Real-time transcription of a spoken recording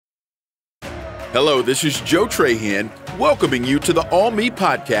Hello, this is Joe Trahan, welcoming you to the All Me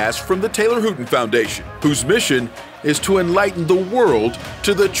podcast from the Taylor Hooton Foundation, whose mission is to enlighten the world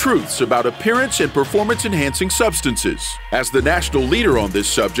to the truths about appearance and performance-enhancing substances. As the national leader on this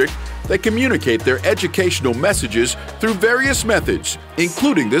subject, they communicate their educational messages through various methods,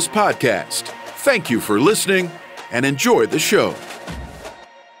 including this podcast. Thank you for listening and enjoy the show.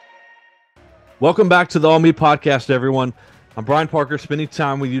 Welcome back to the All Me podcast, everyone. I'm Brian Parker, spending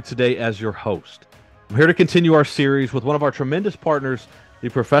time with you today as your host. I'm here to continue our series with one of our tremendous partners, the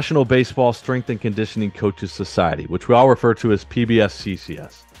Professional Baseball Strength and Conditioning Coaches Society, which we all refer to as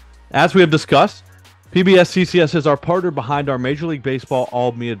PBSCCS. As we have discussed, PBSCCS is our partner behind our Major League Baseball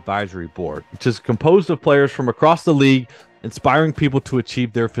All Me Advisory Board, which is composed of players from across the league, inspiring people to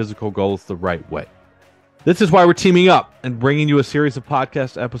achieve their physical goals the right way. This is why we're teaming up and bringing you a series of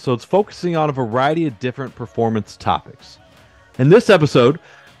podcast episodes focusing on a variety of different performance topics. In this episode,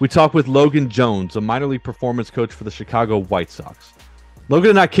 we talk with Logan Jones, a minor league performance coach for the Chicago White Sox.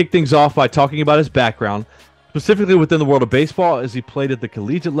 Logan and I kick things off by talking about his background, specifically within the world of baseball as he played at the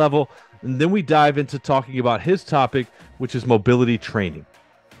collegiate level, and then we dive into talking about his topic, which is mobility training.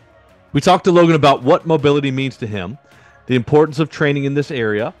 We talked to Logan about what mobility means to him, the importance of training in this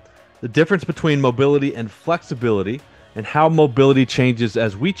area, the difference between mobility and flexibility, and how mobility changes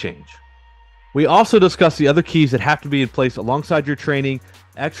as we change. We also discuss the other keys that have to be in place alongside your training,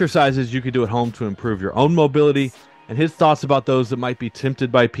 exercises you can do at home to improve your own mobility, and his thoughts about those that might be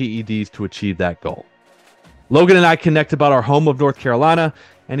tempted by PEDs to achieve that goal. Logan and I connect about our home of North Carolina,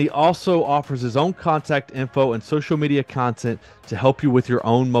 and he also offers his own contact info and social media content to help you with your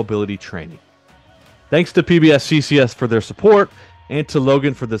own mobility training. Thanks to PBSCCS for their support, and to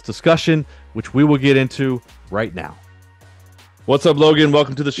Logan for this discussion, which we will get into right now. What's up, Logan?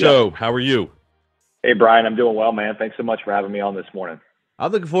 Welcome to the show. Yep. How are you? Hey, Brian, I'm doing well, man. Thanks so much for having me on this morning.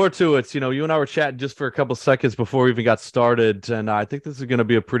 I'm looking forward to it. You know, you and I were chatting just for a couple seconds before we even got started, and I think this is going to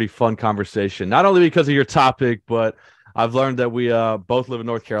be a pretty fun conversation, not only because of your topic, but I've learned that we both live in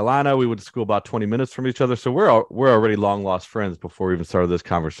North Carolina. We went to school about 20 minutes from each other, so we're already long-lost friends before we even started this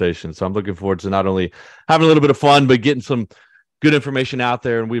conversation. So I'm looking forward to not only having a little bit of fun, but getting some good information out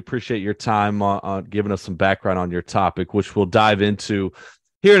there, and we appreciate your time on giving us some background on your topic, which we'll dive into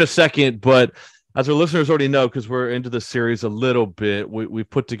here in a second. But as our listeners already know, because we're into this series a little bit, we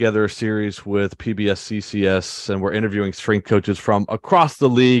put together a series with PBSCCS, and we're interviewing strength coaches from across the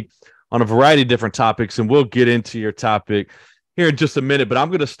league on a variety of different topics, and we'll get into your topic here in just a minute. But I'm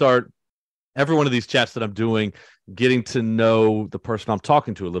going to start every one of these chats that I'm doing getting to know the person I'm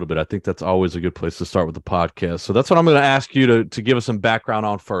talking to a little bit. I think that's always a good place to start with the podcast. So that's what I'm going to ask you to give us some background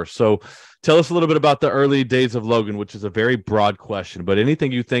on first. So tell us a little bit about the early days of Logan, which is a very broad question, but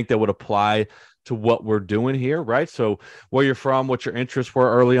anything you think that would apply to what we're doing here, right? So where you're from, what your interests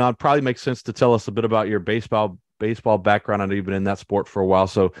were early on, probably makes sense to tell us a bit about your baseball background. and even in that sport for a while.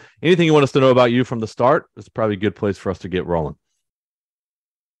 So anything you want us to know about you from the start, it's probably a good place for us to get rolling.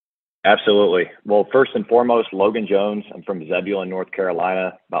 Absolutely. Well, first and foremost, Logan Jones. I'm from Zebulon, North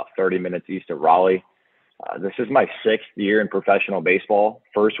Carolina, about 30 minutes east of Raleigh. This is my 6th year in professional baseball.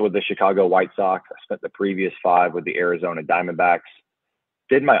 First with the Chicago White Sox. I spent the previous 5 with the Arizona Diamondbacks.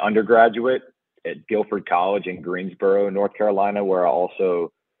 Did my undergraduate at Guilford College in Greensboro, North Carolina, where I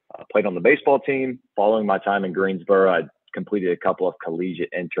also played on the baseball team. Following my time in Greensboro, I completed a couple of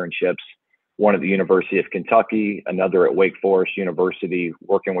collegiate internships, one at the University of Kentucky, another at Wake Forest University,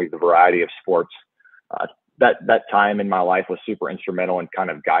 working with a variety of sports. That time in my life was super instrumental in kind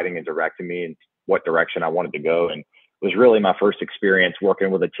of guiding and directing me in what direction I wanted to go. And it was really my first experience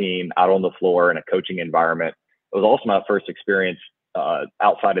working with a team out on the floor in a coaching environment. It was also my first experience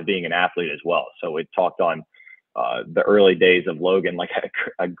outside of being an athlete as well. So we talked on the early days of Logan. Like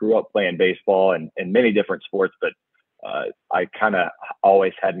I grew up playing baseball and many different sports, but I kind of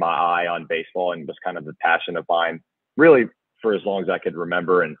always had my eye on baseball and was kind of the passion of mine really for as long as I could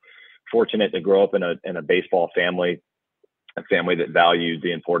remember, and fortunate to grow up in a baseball family, a family that valued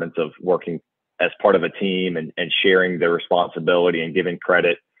the importance of working as part of a team and sharing the responsibility and giving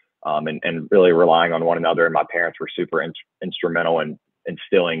credit, and really relying on one another. And my parents were super instrumental in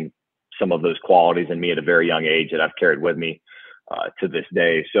instilling some of those qualities in me at a very young age that I've carried with me to this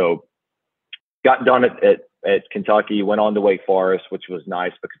day. So got done at Kentucky, went on to Wake Forest, which was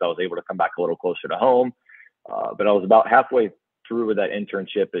nice because I was able to come back a little closer to home. But I was about halfway through with that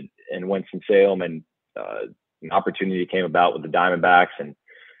internship in Winston-Salem, and an opportunity came about with the Diamondbacks, and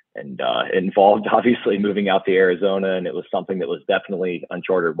it involved obviously moving out to Arizona. And it was something that was definitely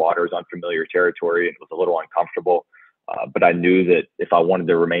uncharted waters, unfamiliar territory, and it was a little uncomfortable. But I knew that if I wanted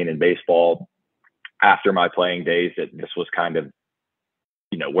to remain in baseball after my playing days, that this was kind of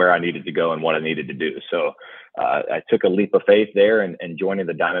where I needed to go and what I needed to do. So I took a leap of faith there, and joining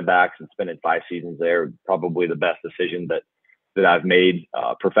the Diamondbacks and spending 5 seasons there, probably the best decision that I've made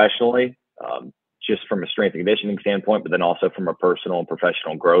professionally, just from a strength and conditioning standpoint, but then also from a personal and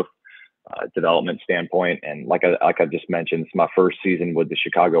professional growth development standpoint. And like I just mentioned, it's my first season with the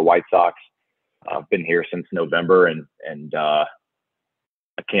Chicago White Sox. I've been here since November, and I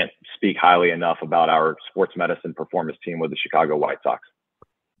can't speak highly enough about our sports medicine performance team with the Chicago White Sox.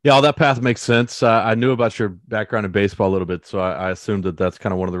 Yeah, all that path makes sense. I knew about your background in baseball a little bit, so I assumed that that's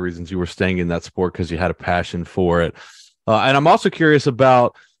kind of one of the reasons you were staying in that sport, because you had a passion for it. And I'm also curious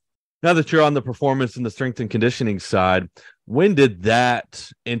about, now that you're on the performance and the strength and conditioning side, when did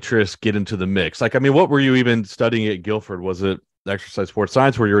that interest get into the mix? Like, I mean, what were you even studying at Guilford? Was it exercise sports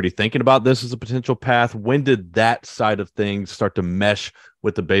science? Were you already thinking about this as a potential path? When did that side of things start to mesh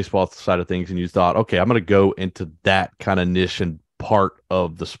with the baseball side of things, and you thought, okay, I'm going to go into that kind of niche and part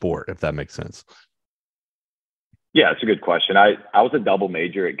of the sport, if that makes sense? Yeah, it's a good question. I was a double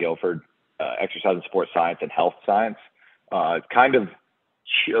major at Guilford, exercise and sports science and health science. Kind of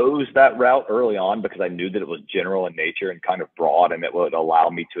chose that route early on because I knew that it was general in nature and kind of broad, and it would allow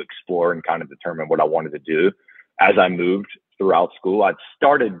me to explore and kind of determine what I wanted to do. As I moved throughout school, I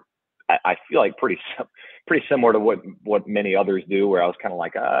started, I feel like pretty similar to what many others do, where I was kind of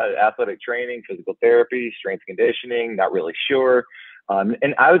like athletic training, physical therapy, strength conditioning, not really sure.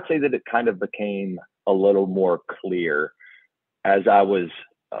 And I would say that it kind of became a little more clear as I was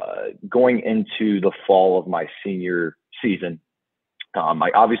going into the fall of my senior season.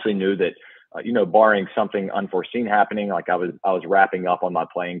 I obviously knew that, barring something unforeseen happening, like I was wrapping up on my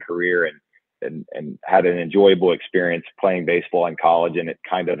playing career and had an enjoyable experience playing baseball in college. And it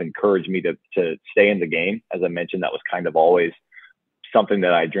kind of encouraged me to stay in the game. As I mentioned, that was kind of always something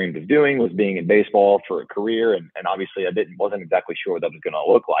that I dreamed of doing, was being in baseball for a career. And obviously I wasn't exactly sure what that was going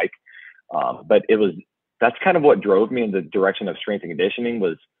to look like. But that's kind of what drove me in the direction of strength and conditioning,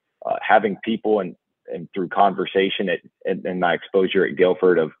 was having people and through conversation and my exposure at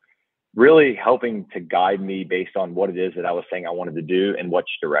Guilford, of really helping to guide me based on what it is that I was saying I wanted to do and which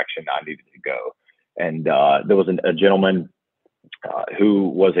direction I needed to go. And there was a gentleman who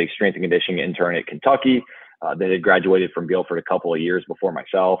was a strength and conditioning intern at Kentucky that had graduated from Guilford a couple of years before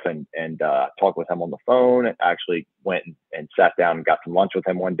myself, and talked with him on the phone. I actually went and sat down and got some lunch with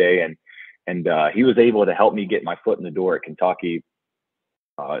him one day, and he was able to help me get my foot in the door at Kentucky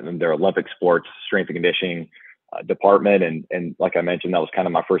in their Olympic sports strength and conditioning department. And like I mentioned, that was kind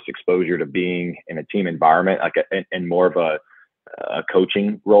of my first exposure to being in a team environment, like in more of a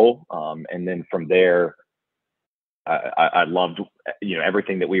coaching role. And then from there, I loved,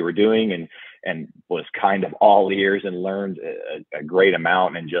 everything that we were doing, and was kind of all ears and learned a great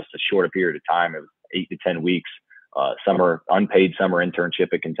amount in just a short period of time. It was 8 to 10 weeks, unpaid summer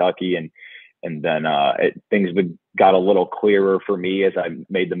internship at Kentucky. And then things got a little clearer for me as I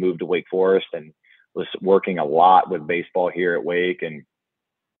made the move to Wake Forest, and was working a lot with baseball here at Wake, and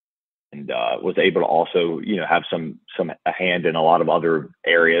was able to also, have a hand in a lot of other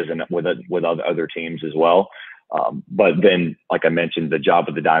areas and with other teams as well. But then, like I mentioned, the job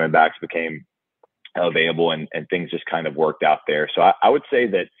with the Diamondbacks became available, and things just kind of worked out there. So I would say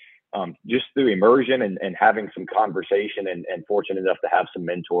that just through immersion and having some conversation, and fortunate enough to have some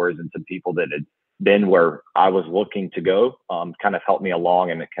mentors and some people that had been where I was looking to go, kind of helped me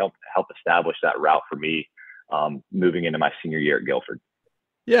along, and it helped establish that route for me moving into my senior year at Guilford.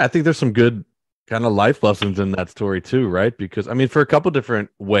 Yeah, I think there's some good kind of life lessons in that story too, right? Because I mean, for a couple different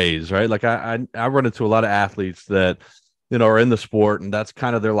ways, right? Like I run into a lot of athletes that, are in the sport, and that's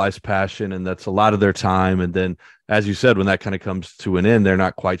kind of their life's passion, and that's a lot of their time. And then, as you said, when that kind of comes to an end, they're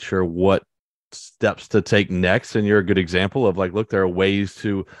not quite sure what steps to take next. And you're a good example of, like, look, there are ways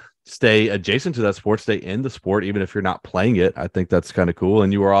to stay adjacent to that sport, stay in the sport, even if you're not playing it. I think that's kind of cool.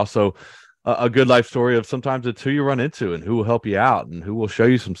 And you are also a good life story of sometimes it's who you run into and who will help you out and who will show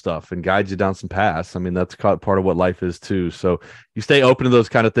you some stuff and guide you down some paths. I mean, that's part of what life is too. So you stay open to those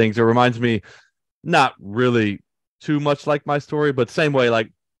kind of things. It reminds me, not really too much like my story, but same way,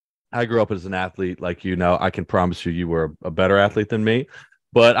 like I grew up as an athlete. Like, I can promise you were a better athlete than me,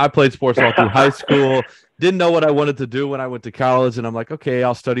 but I played sports all through high school. Didn't know what I wanted to do when I went to college. And I'm like, okay,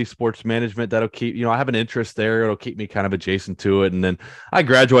 I'll study sports management. That'll keep, I have an interest there. It'll keep me kind of adjacent to it. And then I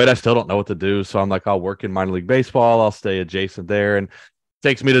graduate. I still don't know what to do. So I'm like, I'll work in minor league baseball. I'll stay adjacent there. And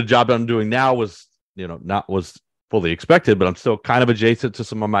takes me to the job that I'm doing now was fully expected, but I'm still kind of adjacent to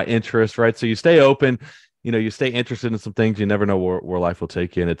some of my interests, right? So you stay open, you stay interested in some things. You never know where life will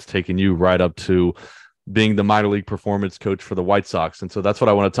take you. And it's taken you right up to being the minor league performance coach for the White Sox. And so that's what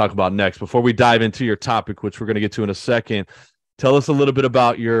I want to talk about next. Before we dive into your topic, which we're going to get to in a second, Tell us a little bit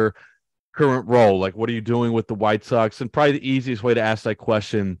about your current role. Like, what are you doing with the White Sox? And probably the easiest way to ask that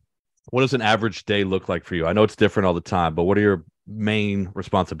question, what does an average day look like for you? I know it's different all the time, but what are your main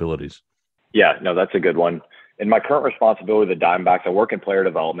responsibilities? Yeah, no, that's a good one. In my current responsibility, the Diamondbacks, I work in player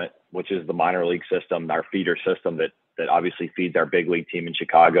development, which is the minor league system, our feeder system that obviously feeds our big league team in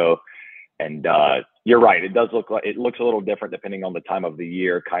Chicago. And you're right, it looks a little different depending on the time of the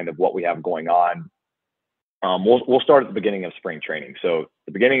year, kind of what we have going on. We'll start at the beginning of spring training. So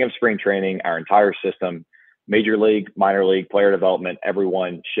the beginning of spring training, our entire system, major league, minor league, player development,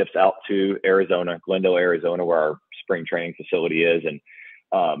 everyone ships out to Arizona, Glendale, Arizona, where our spring training facility is.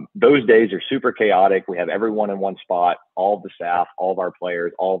 And those days are super chaotic. We have everyone in one spot, all of the staff, all of our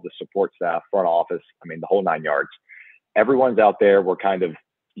players, all of the support staff, front office, the whole 9 yards. Everyone's out there. We're kind of,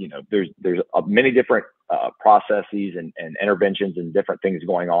 there's many different processes and interventions and different things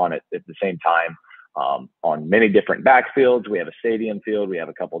going on at the same time. On many different backfields. We have a stadium field. We have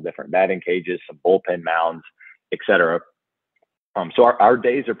a couple of different batting cages, some bullpen mounds, etc. So our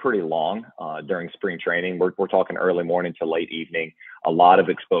days are pretty long during spring training. We're talking early morning to late evening, a lot of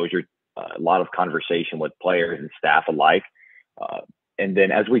exposure, a lot of conversation with players and staff alike. And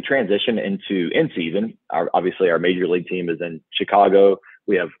then as we transition into in-season, obviously our major league team is in Chicago.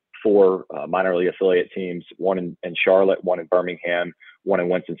 We have 4 minor league affiliate teams, one in Charlotte, one in Birmingham, one in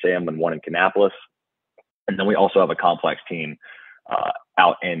Winston-Salem, and one in Kannapolis. And then we also have a complex team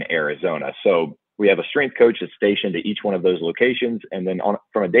out in Arizona. So we have a strength coach that's stationed at each one of those locations. And then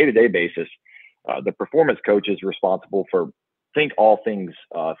from a day-to-day basis, the performance coach is responsible for all things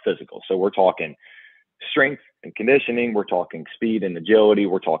physical. So we're talking strength and conditioning. We're talking speed and agility.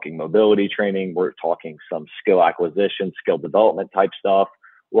 We're talking mobility training. We're talking some skill acquisition, skill development type stuff.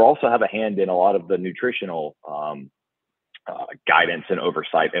 We'll also have a hand in a lot of the nutritional guidance and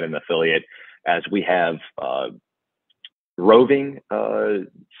oversight at an affiliate, as we have roving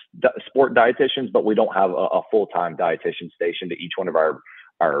sport dietitians, but we don't have a full-time dietitian stationed at each one of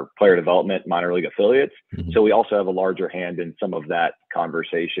our player development minor league affiliates. Mm-hmm. So we also have a larger hand in some of that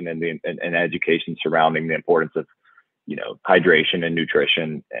conversation and education surrounding the importance of, hydration and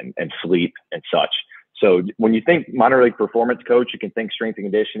nutrition and sleep and such. So when you think minor league performance coach, you can think strength and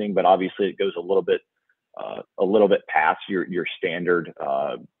conditioning, but obviously it goes a little bit past your standard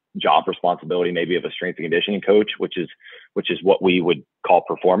job responsibility, maybe of a strength and conditioning coach, which is what we would call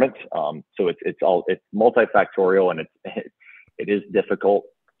performance. So it's multifactorial, and it is difficult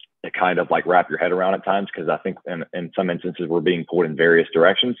to kind of like wrap your head around at times, because I think in some instances we're being pulled in various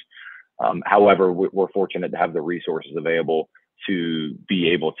directions. However, we're fortunate to have the resources available to be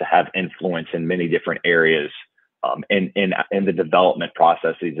able to have influence in many different areas in the development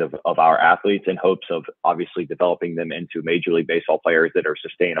processes of our athletes, in hopes of obviously developing them into Major League Baseball players that are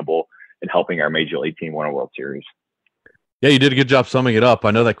sustainable and helping our Major League team win a World Series. Yeah, you did a good job summing it up.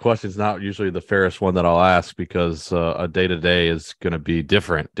 I know that question is not usually the fairest one that I'll ask, because a day-to-day is going to be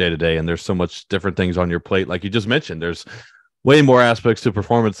different day-to-day, and there's so much different things on your plate. Like you just mentioned, there's way more aspects to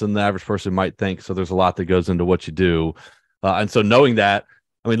performance than the average person might think. So there's a lot that goes into what you do. And so knowing that,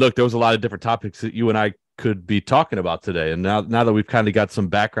 look, there was a lot of different topics that you and I could be talking about today. And now that we've kind of got some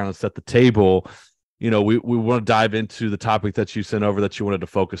background and set the table, we want to dive into the topic that you sent over that you wanted to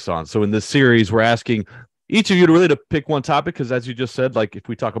focus on. So in this series, we're asking each of you to pick one topic, because as you just said, like if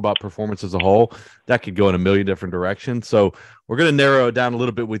we talk about performance as a whole, that could go in a million different directions. So we're going to narrow it down a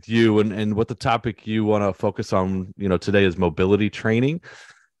little bit with you, and what the topic you want to focus on, today is mobility training.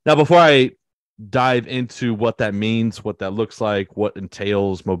 Now, before I dive into what that means, what that looks like, what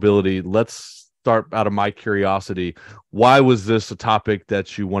entails mobility, let's start out of my curiosity. Why was this a topic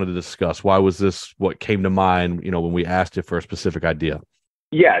that you wanted to discuss? Why was this what came to mind, when we asked you for a specific idea?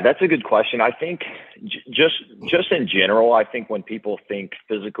 Yeah, that's a good question. I think just in general, I think when people think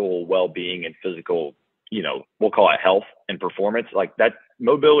physical well-being and physical, we'll call it health and performance, like that,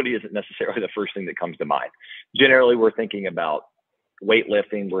 mobility isn't necessarily the first thing that comes to mind. Generally, we're thinking about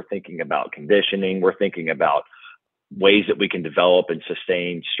weightlifting, we're thinking about conditioning, we're thinking about ways that we can develop and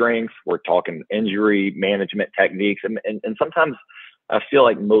sustain strength. We're talking injury management techniques. And sometimes I feel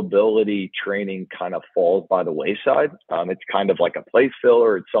like mobility training kind of falls by the wayside. It's kind of like a place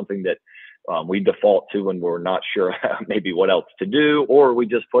filler. It's something that we default to when we're not sure maybe what else to do, or we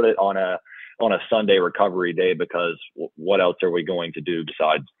just put it on a Sunday recovery day, because what else are we going to do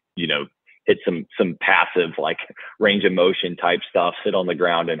besides, hit some passive like range of motion type stuff, sit on the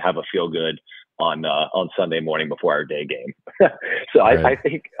ground and have a feel good on Sunday morning before our day game. So right. I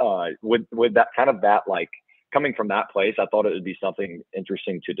think with that kind of that, like coming from that place, I thought it would be something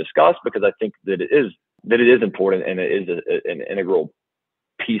interesting to discuss, because I think that it is important, and it is an integral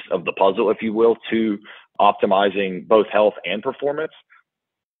piece of the puzzle, if you will, to optimizing both health and performance.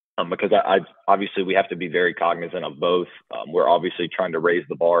 Because I obviously we have to be very cognizant of both. We're obviously trying to raise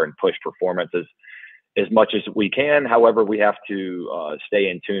the bar and push performances as much as we can. However, we have to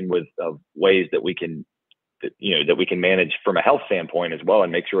stay in tune with ways that we can, that we can manage from a health standpoint as well,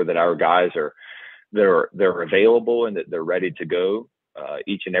 and make sure that our guys they're available and that they're ready to go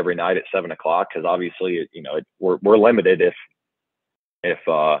each and every night at 7 o'clock. Because obviously, we're limited if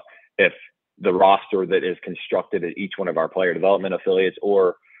the roster that is constructed at each one of our player development affiliates,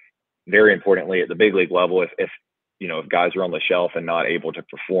 or very importantly at the big league level, if guys are on the shelf and not able to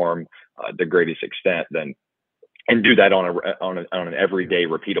perform the greatest extent, then and do that on an everyday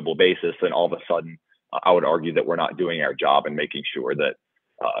repeatable basis, then all of a sudden I would argue that we're not doing our job and making sure that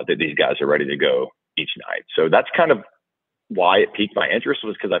these guys are ready to go each night. So that's kind of why it piqued my interest,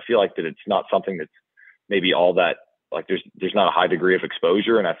 was because I feel like that it's not something that's maybe all that, like there's not a high degree of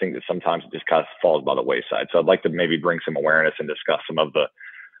exposure, and I think that sometimes it just kind of falls by the wayside. So I'd like to maybe bring some awareness and discuss some of the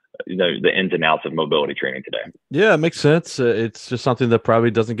ins and outs of mobility training today. Yeah, it makes sense. It's just something that probably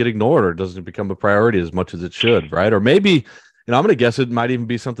doesn't get ignored or doesn't become a priority as much as it should, right? Or maybe, I'm going to guess it might even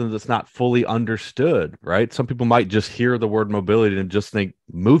be something that's not fully understood, right? Some people might just hear the word mobility and just think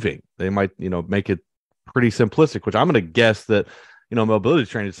moving. They might, make it pretty simplistic, which I'm going to guess that, mobility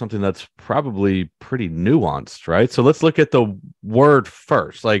training is something that's probably pretty nuanced, right? So let's look at the word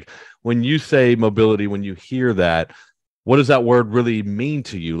first. Like when you say mobility, when you hear that, what does that word really mean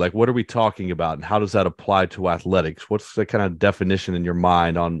to you? Like, what are we talking about, and how does that apply to athletics? What's the kind of definition in your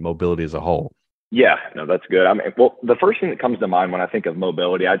mind on mobility as a whole? Yeah, no, that's good. Well, the first thing that comes to mind when I think of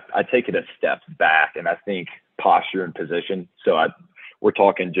mobility, I take it a step back, and I think posture and position. So we're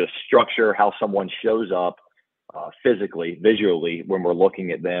talking just structure, how someone shows up physically, visually, when we're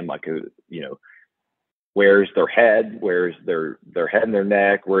looking at them, like, where's their head, where's their head and their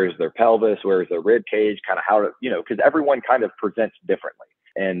neck, where's their pelvis, where's their rib cage, kind of how to, because everyone kind of presents differently.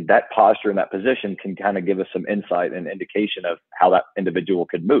 And that posture and that position can kind of give us some insight and indication of how that individual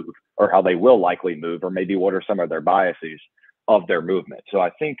could move, or how they will likely move, or maybe what are some of their biases of their movement. So I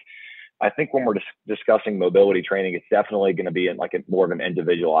think when we're discussing mobility training, it's definitely going to be in like a more of an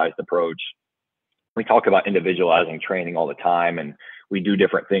individualized approach. We talk about individualizing training all the time, and we do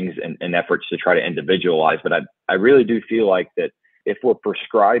different things in efforts to try to individualize. But I really do feel like that if we're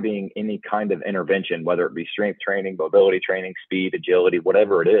prescribing any kind of intervention, whether it be strength training, mobility training, speed, agility,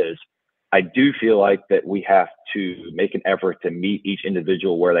 whatever it is, I do feel like that we have to make an effort to meet each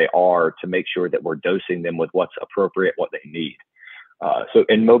individual where they are, to make sure that we're dosing them with what's appropriate, what they need.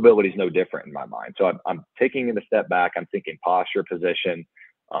 And mobility is no different in my mind. So I'm taking it a step back. I'm thinking posture, position,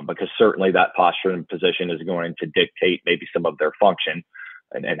 because certainly that posture and position is going to dictate maybe some of their function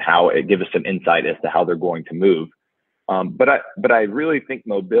and how it gives us some insight as to how they're going to move. But I really think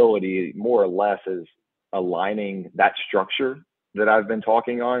mobility more or less is aligning that structure that I've been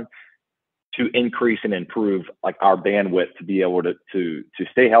talking on to increase and improve like our bandwidth to be able to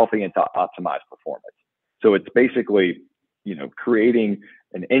stay healthy and to optimize performance. So it's basically, creating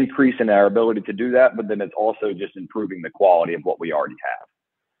an increase in our ability to do that, but then it's also just improving the quality of what we already have.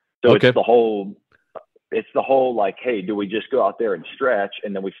 So okay. It's the whole like, hey, do we just go out there and stretch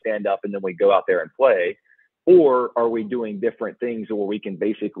and then we stand up and then we go out there and play? Or are we doing different things where we can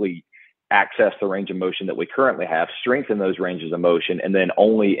basically access the range of motion that we currently have, strengthen those ranges of motion, and then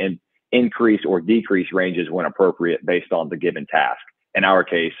only increase or decrease ranges when appropriate based on the given task? In our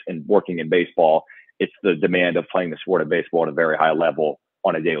case, in working in baseball, it's the demand of playing the sport of baseball at a very high level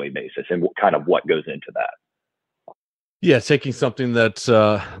on a daily basis, and kind of what goes into that. Yeah, taking something that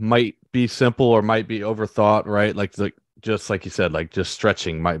might be simple or might be overthought, right? Just like you said, like just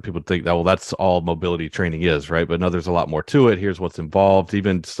stretching, people think that, well, that's all mobility training is, right? But no, there's a lot more to it. Here's what's involved.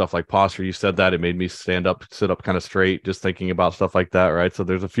 Even stuff like posture, you said that, it made me stand up, sit up kind of straight, just thinking about stuff like that, right? So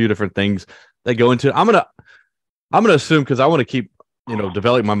there's a few different things that go into it. I'm gonna assume, because I want to keep,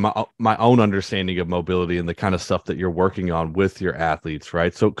 developing my own understanding of mobility and the kind of stuff that you're working on with your athletes,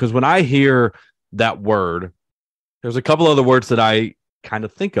 right? So, because when I hear that word, there's a couple other words that I kind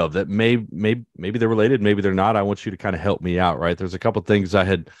of think of that maybe they're related, maybe they're not. I want you to kind of help me out, right? There's a couple of things I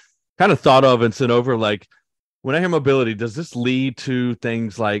had kind of thought of and sent over. Like, when I hear mobility, does this lead to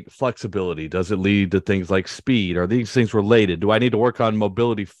things like flexibility? Does it lead to things like speed? Are these things related? Do I need to work on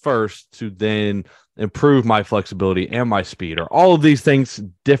mobility first to then improve my flexibility and my speed? Are all of these things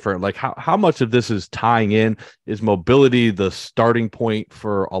different? Like, how much of this is tying in? Is mobility the starting point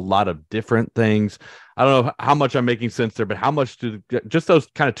for a lot of different things? I don't know how much I'm making sense there, but how much do just those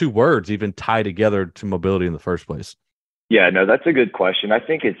kind of two words even tie together to mobility in the first place? Yeah, no, that's a good question. I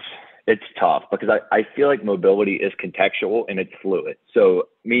think it's tough because I feel like mobility is contextual and it's fluid. So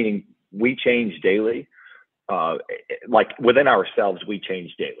meaning we change daily. like within ourselves, we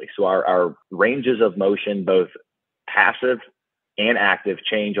change daily. So our ranges of motion, both passive and active,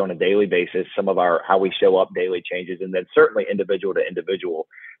 change on a daily basis. Some of how we show up daily changes, and then certainly individual to individual,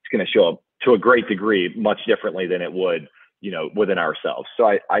 it's going to show up to a great degree much differently than it would, within ourselves. So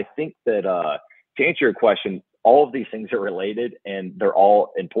I think that to answer your question, all of these things are related and they're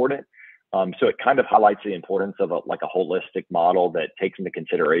all important. So it kind of highlights the importance of a holistic model that takes into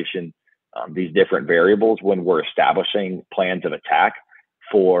consideration these different variables when we're establishing plans of attack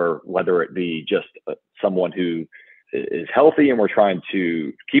for whether it be just someone who is healthy and we're trying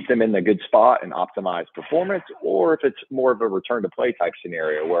to keep them in a good spot and optimize performance, or if it's more of a return to play type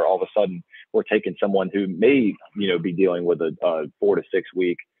scenario where all of a sudden we're taking someone who may, be dealing with a 4 to 6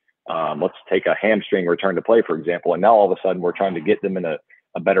 week, let's take a hamstring return to play, for example. And now all of a sudden we're trying to get them in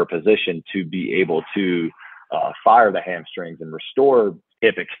a better position to be able to fire the hamstrings and restore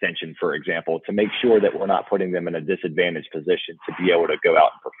hip extension, for example, to make sure that we're not putting them in a disadvantaged position to be able to go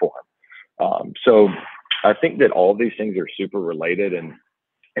out and perform. So I think that all of these things are super related, and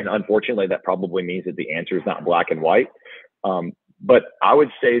unfortunately that probably means that the answer is not black and white. But I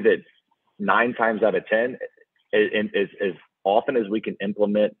would say that 9 times out of 10, as often as we can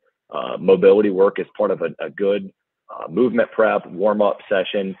implement mobility work as part of a good movement prep, warm-up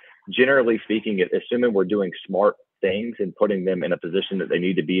session, generally speaking, assuming we're doing smart things and putting them in a position that they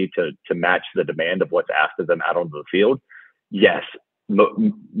need to be to match the demand of what's asked of them out onto the field, yes,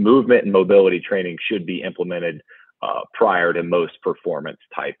 movement and mobility training should be implemented prior to most performance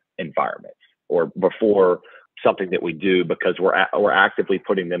type environments or before something that we do, because we're actively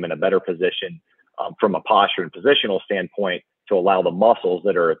putting them in a better position from a posture and positional standpoint to allow the muscles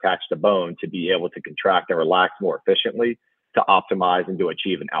that are attached to bone to be able to contract and relax more efficiently to optimize and to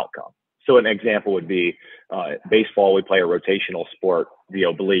achieve an outcome. So an example would be baseball. We play a rotational sport, the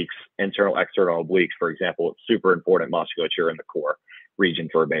obliques, internal, external obliques, for example. It's super important musculature in the core region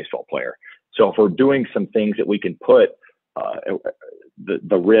for a baseball player. So if we're doing some things that we can put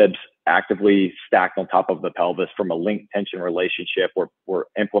the ribs actively stacked on top of the pelvis from a link tension relationship, we're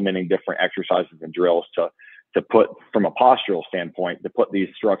implementing different exercises and drills to put, from a postural standpoint, to put these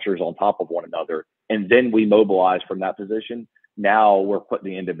structures on top of one another. And then we mobilize from that position. Now we're putting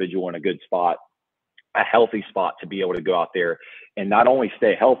the individual in a good spot, a healthy spot to be able to go out there and not only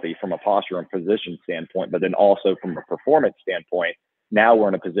stay healthy from a posture and position standpoint, but then also from a performance standpoint. Now we're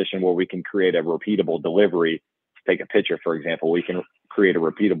in a position where we can create a repeatable delivery. Take a pitcher, for example, we can create a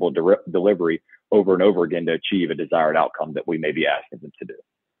repeatable delivery over and over again to achieve a desired outcome that we may be asking them to do.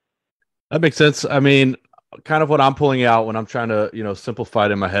 That makes sense. I mean, kind of what I'm pulling out when I'm trying to, simplify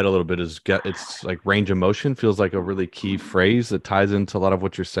it in my head a little bit is it's like range of motion feels like a really key phrase that ties into a lot of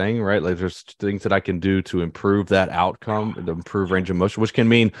what you're saying, right? Like there's things that I can do to improve that outcome, to improve range of motion, which can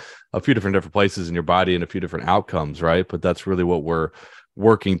mean a few different places in your body and a few different outcomes, right? But that's really what we're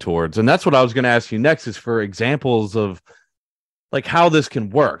working towards. And that's what I was going to ask you next, is for examples of like how this can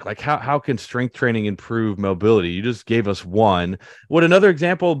work. Like how can strength training improve mobility? You just gave us one. Would another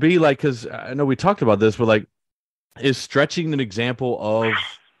example be like, because I know we talked about this, but like, is stretching an example of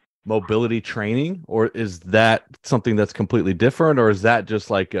mobility training, or is that something that's completely different? Or is that just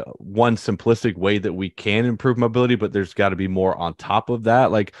like one simplistic way that we can improve mobility, but there's got to be more on top of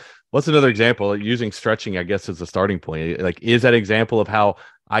that? Like, what's another example? Like using stretching, I guess, as a starting point. Like, is that example of how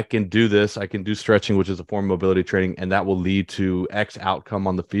I can do this? I can do stretching, which is a form of mobility training, and that will lead to X outcome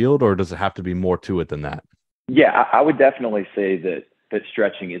on the field, or does it have to be more to it than that? Yeah, I would definitely say that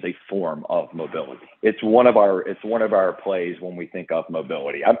stretching is a form of mobility. It's one of our plays when we think of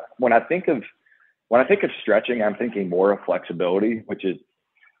mobility. When I think of stretching, I'm thinking more of flexibility, which is,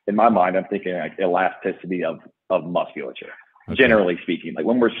 in my mind, I'm thinking like elasticity of musculature. Okay. Generally speaking, like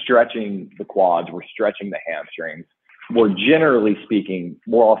when we're stretching the quads, we're stretching the hamstrings. We're generally speaking,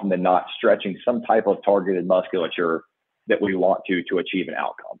 more often than not, stretching some type of targeted musculature that we want to achieve an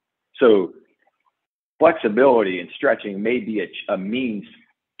outcome. So flexibility and stretching may be a means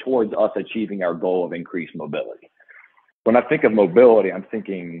towards us achieving our goal of increased mobility. When I think of mobility, I'm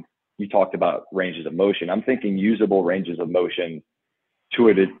thinking, you talked about ranges of motion. I'm thinking usable ranges of motion to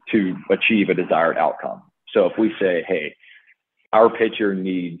achieve a desired outcome. So if we say, hey, our pitcher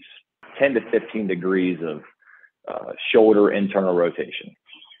needs 10 to 15 degrees of shoulder internal rotation,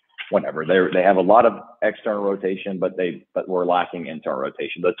 whatever. They have a lot of external rotation, but we're lacking internal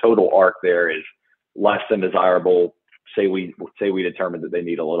rotation. The total arc there is less than desirable. Say we determine that they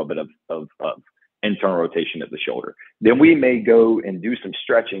need a little bit of internal rotation of the shoulder. Then we may go and do some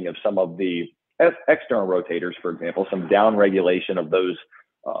stretching of some of the external rotators, for example, some down regulation of those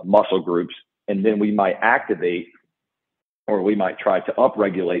muscle groups. And then we might activate, or we might try to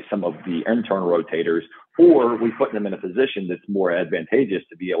upregulate some of the internal rotators or we put them in a position that's more advantageous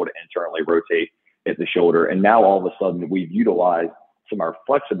to be able to internally rotate at the shoulder. And now all of a sudden we've utilized some of our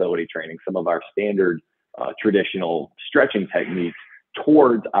flexibility training, some of our standard traditional stretching techniques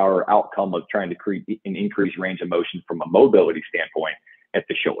towards our outcome of trying to create an increased range of motion from a mobility standpoint at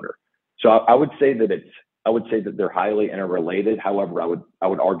the shoulder. So I would say that they're highly interrelated. However, I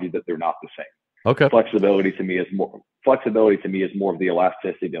would argue that they're not the same. Okay. Flexibility to me is more of the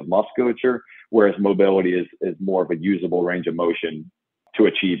elasticity of musculature, whereas mobility is more of a usable range of motion to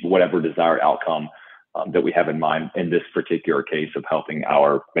achieve whatever desired outcome that we have in mind in this particular case of helping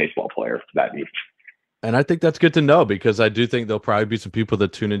our baseball player to that need. And I think that's good to know, because I do think there'll probably be some people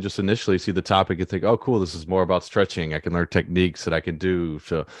that tune in just initially, see the topic and think, oh, cool, this is more about stretching. I can learn techniques that I can do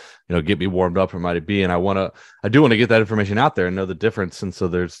to, get me warmed up or might be. And I do want to get that information out there and know the difference. And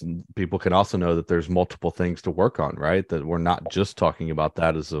so people can also know that there's multiple things to work on, right? That we're not just talking about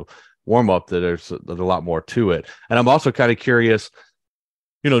that as a warm up, that there's a lot more to it. And I'm also kind of curious,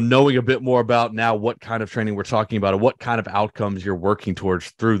 knowing a bit more about now what kind of training we're talking about and what kind of outcomes you're working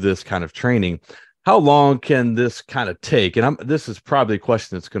towards through this kind of training. How long can this kind of take? And this is probably a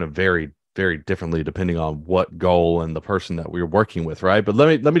question that's going to vary very differently depending on what goal and the person that we're working with, right? But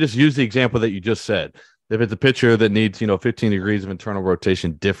let me just use the example that you just said. If it's a pitcher that needs, 15 degrees of internal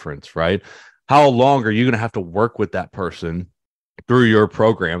rotation difference, right? How long are you going to have to work with that person through your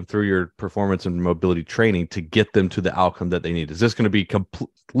program, through your performance and mobility training to get them to the outcome that they need? Is this going to be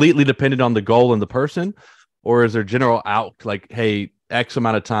completely dependent on the goal and the person? Or is there general hey, X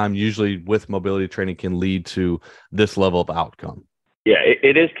amount of time, usually with mobility training, can lead to this level of outcome? Yeah,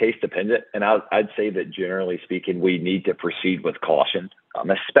 it is case dependent. And I'd say that generally speaking, we need to proceed with caution,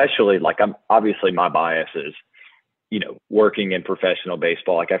 especially obviously my bias is, working in professional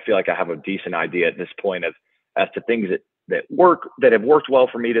baseball. I feel like I have a decent idea at this point as to things that have worked well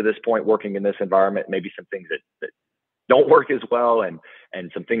for me to this point, working in this environment, maybe some things that don't work as well, and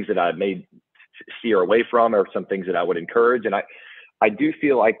some things that I may steer away from, or some things that I would encourage. And I do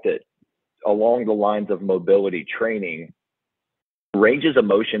feel like that along the lines of mobility training, ranges of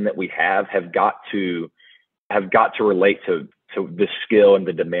motion that we have got to relate to the skill and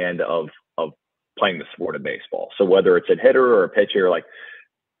the demand of playing the sport of baseball. So whether it's a hitter or a pitcher,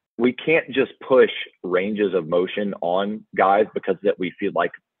 we can't just push ranges of motion on guys because that we feel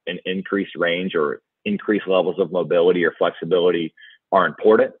like an increased range or increased levels of mobility or flexibility are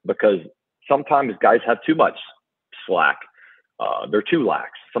important, because sometimes guys have too much slack. They're too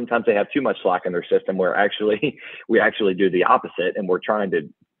lax. Sometimes they have too much slack in their system, where we actually do the opposite, and we're trying to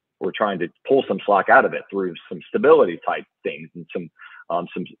pull some slack out of it through some stability type things and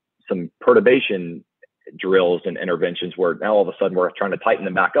some perturbation drills and interventions, where now all of a sudden we're trying to tighten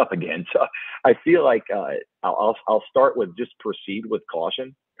them back up again. So I feel like I'll start with just proceed with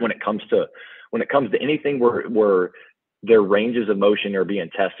caution when it comes to anything where their ranges of motion are being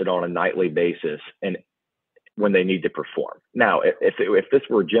tested on a nightly basis and when they need to perform. Now, if this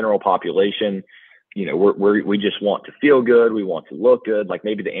were general population, we just want to feel good, we want to look good,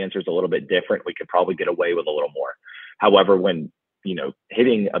 maybe the answer is a little bit different. We could probably get away with a little more. However, when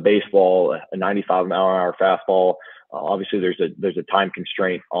hitting a baseball, a 95-mile-an-hour fastball, obviously there's a time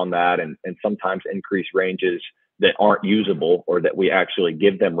constraint on that, and sometimes increased ranges that aren't usable, or that we actually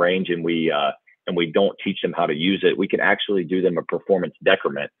give them range and we don't teach them how to use it, we can actually do them a performance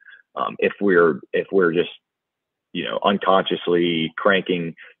decrement if we're just unconsciously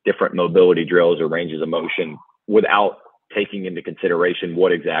cranking different mobility drills or ranges of motion without taking into consideration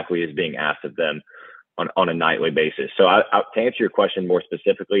what exactly is being asked of them on a nightly basis. So to answer your question more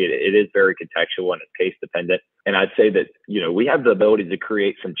specifically, it is very contextual and it's case dependent. And I'd say that, we have the ability to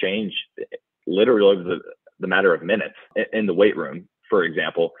create some change literally over the matter of minutes in the weight room, for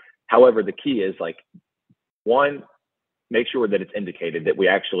example. However, the key is one, make sure that it's indicated that we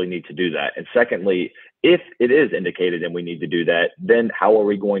actually need to do that. And secondly, if it is indicated and we need to do that, then how are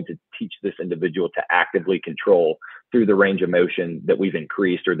we going to teach this individual to actively control through the range of motion that we've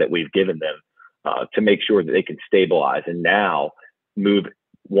increased or that we've given them to make sure that they can stabilize and now move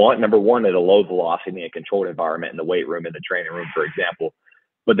number one at a low velocity and controlled environment in the weight room, in the training room, for example.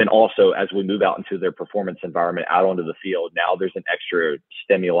 But then also as we move out into their performance environment, out onto the field, now there's an extra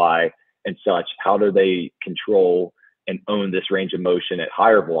stimuli and such. How do they control and own this range of motion at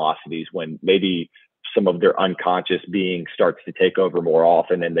higher velocities when maybe some of their unconscious being starts to take over more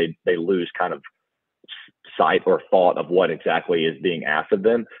often, and they lose kind of sight or thought of what exactly is being asked of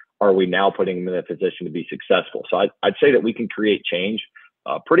them? Are we now putting them in a position to be successful? So I'd say that we can create change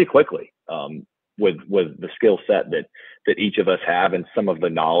pretty quickly with the skill set that each of us have, and some of the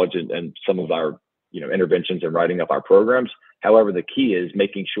knowledge and some of our interventions in writing up our programs. However, the key is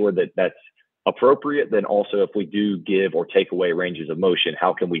making sure that that's appropriate, then also if we do give or take away ranges of motion,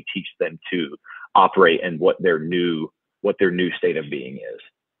 how can we teach them to operate and what their new state of being is?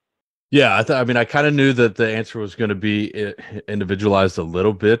 Yeah, I mean, I kind of knew that the answer was going to be individualized a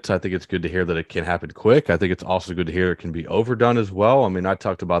little bit. I think it's good to hear that it can happen quick. I think it's also good to hear it can be overdone as well. I mean, I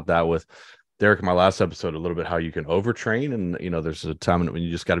talked about that with Derek in my last episode a little bit, how you can overtrain, and there's a time when you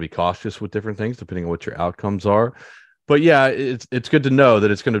just got to be cautious with different things depending on what your outcomes are. But yeah, it's good to know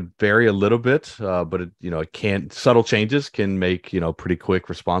that it's going to vary a little bit, but it can, subtle changes can make pretty quick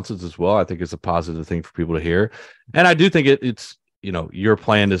responses as well. I think it's a positive thing for people to hear, and I do think it's your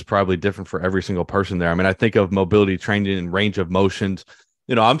plan is probably different for every single person there. I mean, I think of mobility training and range of motions.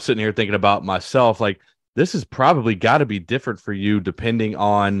 I'm sitting here thinking about myself, like this has probably got to be different for you depending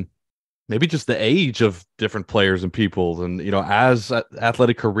on maybe just the age of different players and people. And, as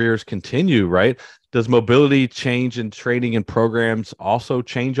athletic careers continue, right, does mobility change in training and programs also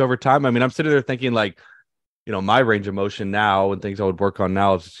change over time? I mean, I'm sitting there thinking like, my range of motion now and things I would work on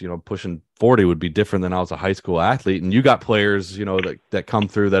now is, pushing 40 would be different than I was a high school athlete. And you got players, that come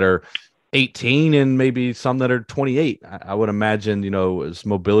through that are 18 and maybe some that are 28. I would imagine, as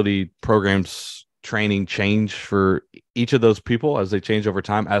mobility programs training change for each of those people as they change over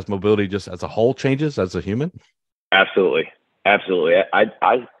time, as mobility just as a whole changes as a human. Absolutely.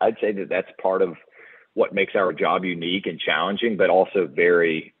 I'd say that that's part of what makes our job unique and challenging, but also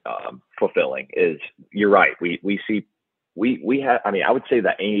very fulfilling. Is you're right. We have. I mean, I would say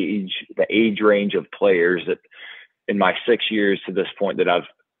the age range of players that in my 6 years to this point that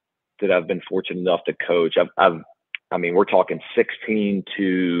I've been fortunate enough to coach, I mean, we're talking 16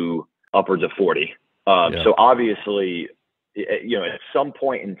 to upwards of 40. So obviously, at some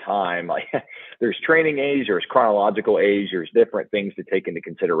point in time, like there's training age, there's chronological age, there's different things to take into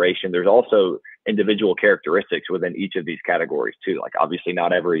consideration. There's also individual characteristics within each of these categories too. Like obviously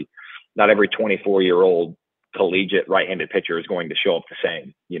not every 24-year-old collegiate right-handed pitcher is going to show up the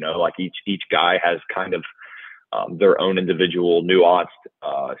same, like each guy has kind of their own individual nuanced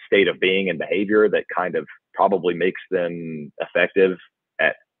state of being and behavior that kind of probably makes them effective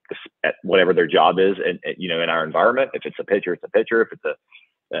at whatever their job is, and in our environment. If it's a pitcher, it's a pitcher. If it's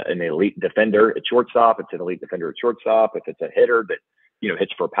an elite defender at shortstop, it's an elite defender at shortstop. If it's a hitter that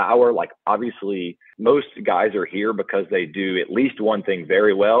hits for power, like obviously most guys are here because they do at least one thing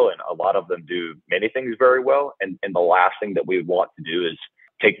very well, and a lot of them do many things very well. And the last thing that we want to do is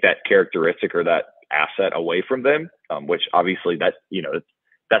take that characteristic or that asset away from them, which obviously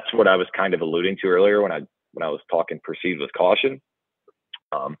that's what I was kind of alluding to earlier when I was talking proceed with caution.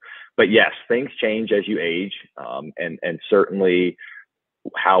 But yes, things change as you age, and certainly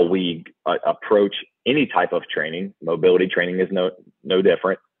how we approach any type of training. Mobility training is no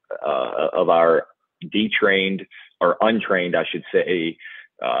different. Of our detrained or untrained, I should say,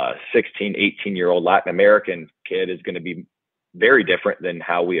 16, 18-year-old Latin American kid is going to be very different than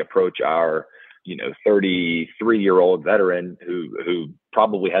how we approach our 33-year-old veteran who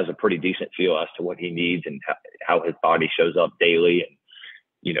probably has a pretty decent feel as to what he needs and how his body shows up daily. And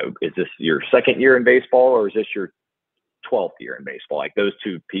is this your second year in baseball or is this your 12th year in baseball? Like those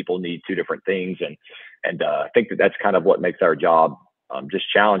two people need two different things. And I think that's kind of what makes our job just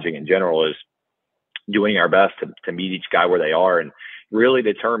challenging in general, is doing our best to meet each guy where they are and really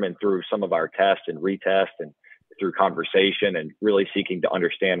determine through some of our tests and retest and through conversation and really seeking to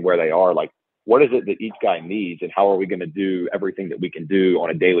understand where they are. Like, what is it that each guy needs and how are we going to do everything that we can do on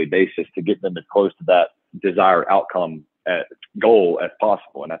a daily basis to get them as close to that desired outcome goal as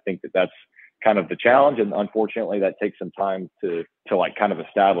possible. And I think that that's kind of the challenge. And unfortunately that takes some time to like kind of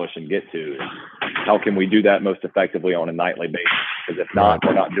establish and get to. How can we do that most effectively on a nightly basis? Because if not,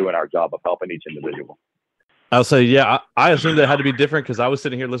 we're not doing our job of helping each individual. I'll say, yeah, I assumed that had to be different because I was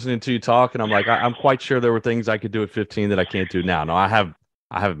sitting here listening to you talk and I'm like, I'm quite sure there were things I could do at 15 that I can't do now. No, I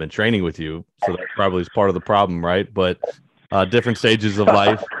haven't been training with you, so that probably is part of the problem, right? But different stages of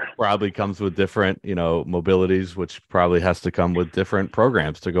life probably comes with different, mobilities, which probably has to come with different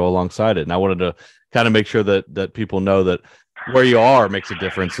programs to go alongside it. And I wanted to kind of make sure that people know that where you are makes a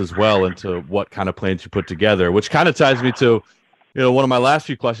difference as well into what kind of plans you put together, which kind of ties me to, one of my last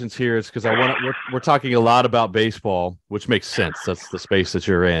few questions here is because we're talking a lot about baseball, which makes sense. That's the space that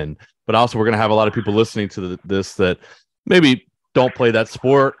you're in. But also we're going to have a lot of people listening to this that maybe don't play that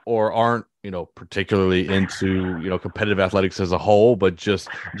sport or aren't, particularly into, competitive athletics as a whole, but just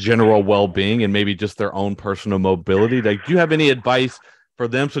general well-being and maybe just their own personal mobility. Like, do you have any advice for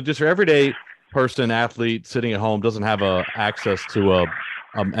them? So just your everyday person, athlete sitting at home, doesn't have access to a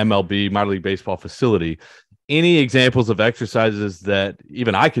MLB, minor league baseball facility. Any examples of exercises that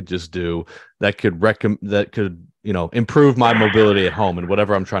even I could just do that could improve my mobility at home and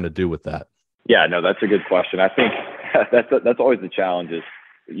whatever I'm trying to do with that? Yeah, no, that's a good question. I think that's always the challenge is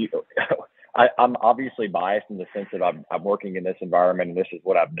you, I'm obviously biased in the sense that I'm working in this environment and this is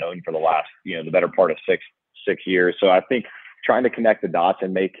what I've known for the last, the better part of six years. So I think trying to connect the dots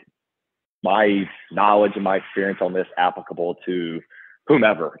and make my knowledge and my experience on this applicable to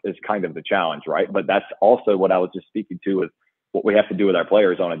whomever is kind of the challenge, right? But that's also what I was just speaking to with what we have to do with our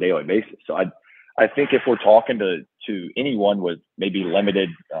players on a daily basis. So I think if we're talking to anyone with maybe limited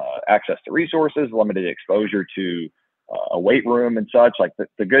access to resources, limited exposure to a weight room and such, like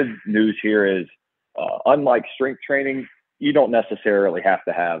the good news here is, unlike strength training, you don't necessarily have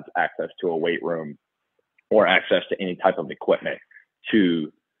to have access to a weight room or access to any type of equipment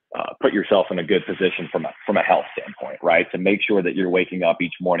to put yourself in a good position from a health standpoint, right? To make sure that you're waking up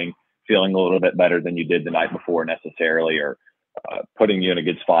each morning feeling a little bit better than you did the night before necessarily, or putting you in a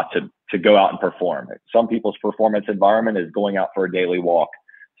good spot to go out and perform. Some people's performance environment is going out for a daily walk.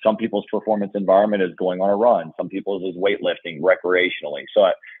 Some people's performance environment is going on a run. Some people's is weightlifting recreationally.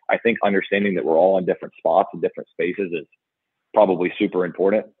 So I think understanding that we're all in different spots and different spaces is probably super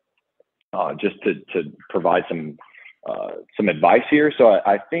important, just to provide some advice here. So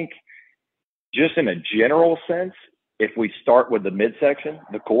I think just in a general sense, if we start with the midsection,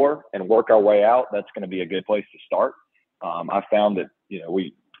 the core, and work our way out, that's going to be a good place to start. I found that,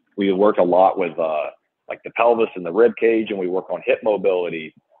 we work a lot with like the pelvis and the rib cage, and we work on hip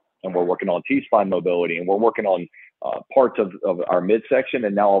mobility, and we're working on T-spine mobility, and we're working on parts of our midsection.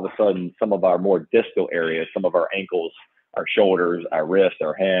 And now all of a sudden, some of our more distal areas, some of our ankles, our shoulders, our wrists,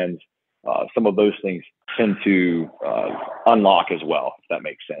 our hands, some of those things tend to unlock as well, if that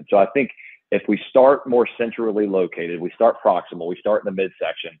makes sense. So I think if we start more centrally located, we start proximal, we start in the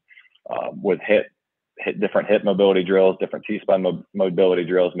midsection with different hip mobility drills, different T-spine mobility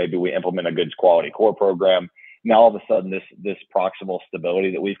drills. Maybe we implement a good quality core program. Now, all of a sudden, this proximal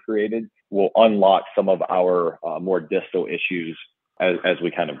stability that we've created will unlock some of our more distal issues as we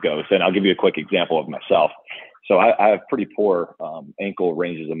kind of go. So, and I'll give you a quick example of myself. So I have pretty poor ankle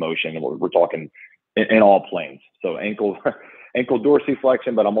ranges of motion. We're talking in all planes. So ankle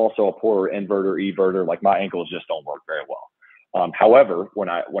dorsiflexion, but I'm also a poor inverter, everter. Like my ankles just don't work very well. However, when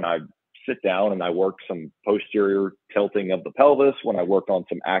I sit down and I work some posterior tilting of the pelvis, when I work on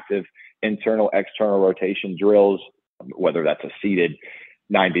some active internal, external rotation drills, whether that's a seated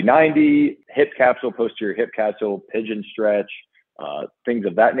 90-90, hip capsule, posterior hip capsule, pigeon stretch, things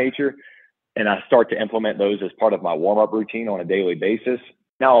of that nature, and I start to implement those as part of my warm-up routine on a daily basis.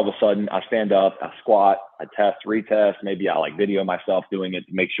 Now, all of a sudden, I stand up, I squat, I test, retest. Maybe I video myself doing it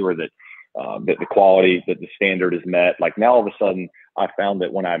to make sure that that the quality, that the standard is met. Like now, all of a sudden, I found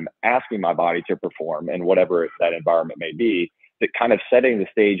that when I'm asking my body to perform in whatever that environment may be, that kind of setting the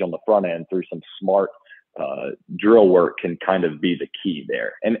stage on the front end through some smart drill work can kind of be the key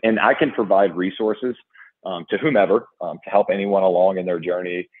there. And I can provide resources to whomever to help anyone along in their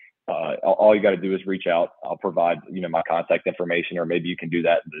journey. All you got to do is reach out. I'll provide, my contact information, or maybe you can do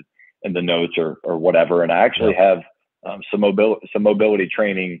that in the notes or whatever. And I actually have some mobility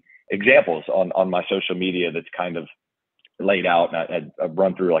training examples on my social media that's kind of laid out. And I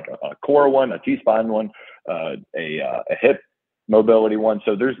run through like a core one, a T-spine one, a hip mobility one.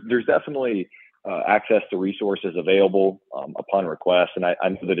 So there's definitely access to resources available upon request. And I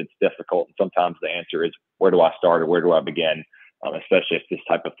know that it's difficult. And sometimes the answer is, where do I start or where do I begin? Especially if this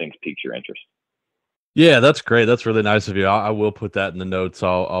type of things piques your interest. Yeah, that's great. That's really nice of you. I will put that in the notes.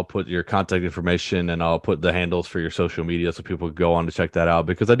 I'll put your contact information, and I'll put the handles for your social media so people can go on to check that out,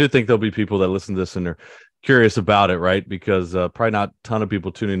 because I do think there'll be people that listen to this and are curious about it, right? Because probably not a ton of people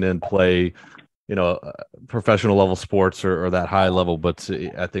tuning in play, professional level sports or that high level, but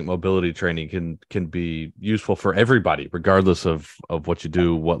I think mobility training can be useful for everybody, regardless of what you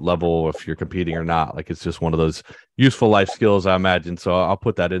do, what level, if you're competing or not. Like, it's just one of those useful life skills, I imagine. So I'll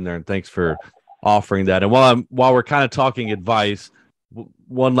put that in there, and thanks for offering that. And while we're kind of talking advice,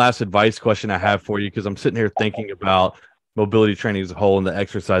 one last advice question I have for you, because I'm sitting here thinking about mobility training as a whole and the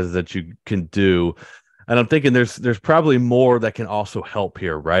exercises that you can do, and I'm thinking there's probably more that can also help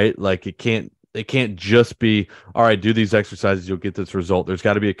here, right? Like it can't just be, all right, do these exercises, you'll get this result. There's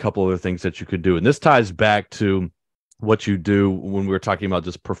got to be a couple other things that you could do, and this ties back to what you do when we were talking about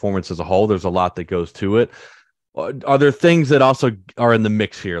just performance as a whole. There's a lot that goes to it. Are there things that also are in the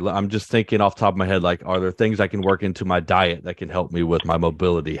mix here? I'm just thinking off the top of my head, like, are there things I can work into my diet that can help me with my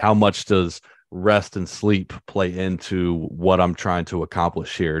mobility? How much does rest and sleep play into what I'm trying to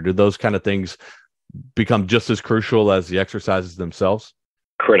accomplish here? Do those kind of things become just as crucial as the exercises themselves?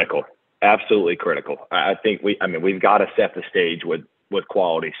 Critical. Absolutely critical. I think we've got to set the stage with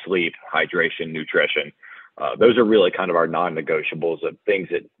quality sleep, hydration, nutrition. Those are really kind of our non-negotiables of things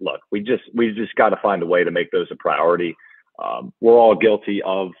that, look, we just got to find a way to make those a priority. We're all guilty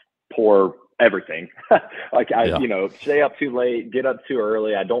of poor everything. Stay up too late, get up too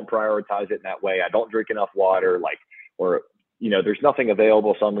early. I don't prioritize it in that way. I don't drink enough water, there's nothing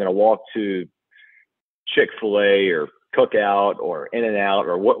available. So I'm going to walk to Chick-fil-A or Cookout or In-N-Out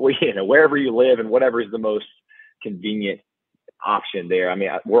or wherever you live and whatever is the most convenient option there. I mean,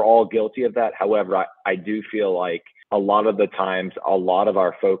 we're all guilty of that. However, I do feel like a lot of the times, a lot of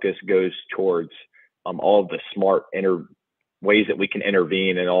our focus goes towards all of the smart ways that we can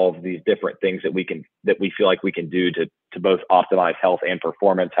intervene and all of these different things that we feel like we can do to both optimize health and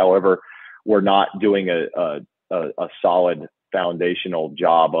performance. However, we're not doing a solid foundational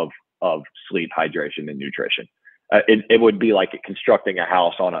job of sleep, hydration, and nutrition. It would be like constructing a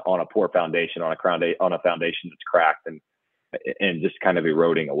house on a poor foundation, on a foundation that's cracked and just kind of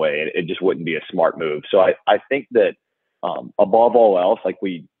eroding away. It just wouldn't be a smart move. So I think that above all else, like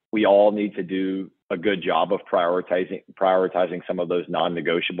we all need to do a good job of prioritizing some of those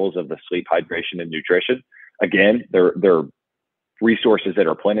non-negotiables of the sleep, hydration, and nutrition. Again, there are resources that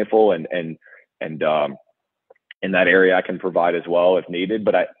are plentiful and in that area I can provide as well if needed.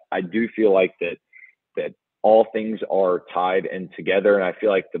 But I do feel like that all things are tied in together, and I feel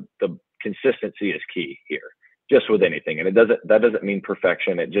like the consistency is key here, just with anything. And that doesn't mean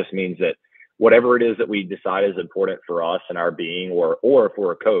perfection. It just means that whatever it is that we decide is important for us and our being, or if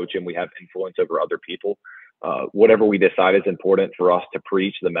we're a coach and we have influence over other people, whatever we decide is important for us to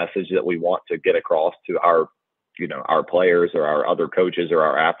preach the message that we want to get across to our players or our other coaches or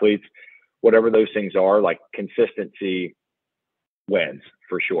our athletes, whatever those things are, like consistency wins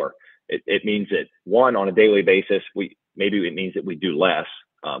for sure. It means that one, on a daily basis, maybe it means that we do less.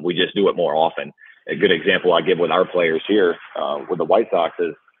 We just do it more often. A good example I give with our players here with the White Sox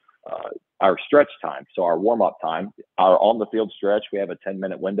is our stretch time. So our warm-up time, our on-the-field stretch, we have a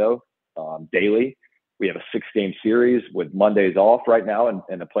 10-minute window daily. We have a 6-game series with Mondays off right now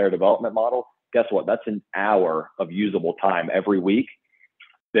in the player development model. Guess what? That's an hour of usable time every week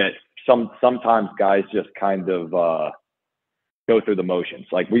that sometimes guys just kind of go through the motions.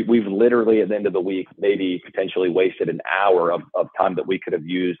 Like we've literally at the end of the week, maybe potentially wasted an hour of time that we could have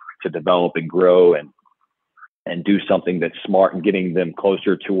used to develop and grow and do something that's smart and getting them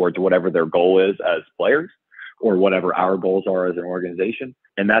closer towards whatever their goal is as players or whatever our goals are as an organization.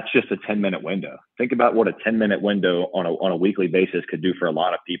 And that's just a 10-minute window. Think about what a 10-minute window on a weekly basis could do for a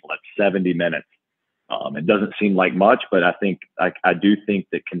lot of people. That's 70 minutes. It doesn't seem like much, but I do think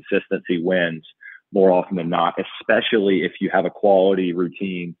that consistency wins more often than not, especially if you have a quality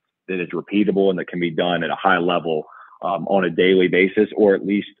routine that is repeatable and that can be done at a high level on a daily basis, or at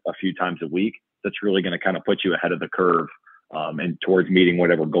least a few times a week. That's really going to kind of put you ahead of the curve and towards meeting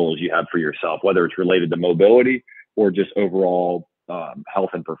whatever goals you have for yourself, whether it's related to mobility or just overall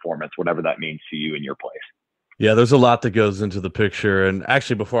health and performance, whatever that means to you in your place. Yeah, there's a lot that goes into the picture. And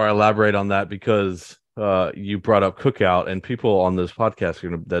actually, before I elaborate on that, because you brought up Cookout, and people on this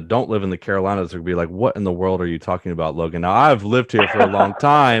podcast that don't live in the Carolinas are going to be like, what in the world are you talking about, Logan? Now, I've lived here for a long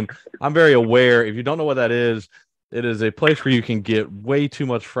time. I'm very aware. If you don't know what that is, it is a place where you can get way too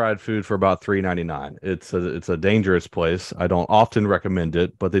much fried food for about $3.99. It's a dangerous place. I don't often recommend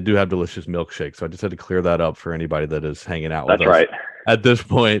it, but they do have delicious milkshakes. So I just had to clear that up for anybody that is hanging out with us right. at this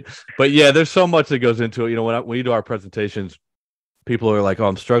point. But yeah, there's so much that goes into it. When we do our presentations, people are like, oh,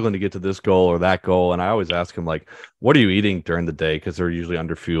 I'm struggling to get to this goal or that goal. And I always ask them, like, what are you eating during the day? Because they're usually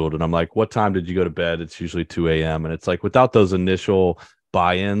underfueled. And I'm like, what time did you go to bed? It's usually 2 a.m. And it's like, without those initial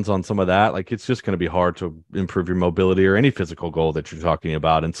buy-ins on some of that, like, it's just going to be hard to improve your mobility or any physical goal that you're talking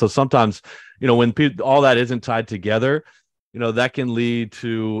about. And so sometimes, when all that isn't tied together, that can lead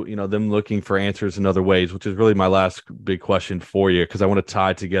to, them looking for answers in other ways, which is really my last big question for you, because I want to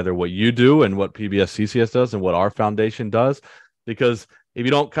tie together what you do and what PBSCCS does and what our foundation does. Because if you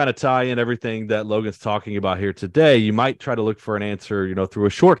don't kind of tie in everything that Logan's talking about here today, you might try to look for an answer, through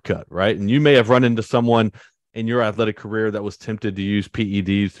a shortcut, right? And you may have run into someone in your athletic career that was tempted to use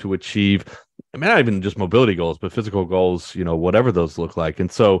PEDs to achieve, not even just mobility goals, but physical goals, whatever those look like. And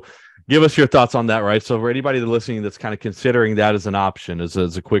so give us your thoughts on that, right? So for anybody that's listening that's kind of considering that as an option, as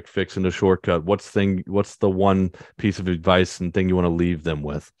a quick fix and a shortcut, what's the one piece of advice and thing you want to leave them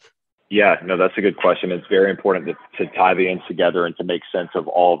with? Yeah, no, that's a good question. It's very important to tie the ends together and to make sense of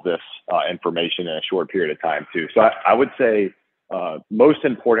all of this information in a short period of time too. So I would say most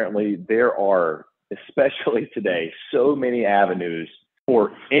importantly, there are, especially today, so many avenues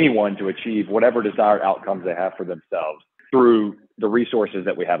for anyone to achieve whatever desired outcomes they have for themselves through the resources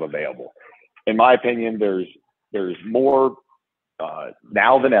that we have available. In my opinion, there's more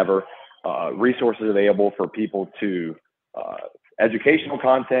now than ever resources available for people to educational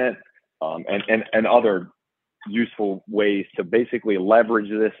content and other useful ways to basically leverage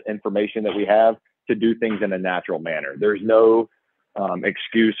this information that we have to do things in a natural manner. There's no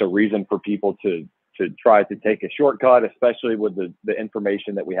excuse or reason for people to try to take a shortcut, especially with the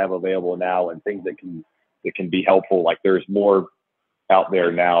information that we have available now and things that can be helpful. Like, there's more out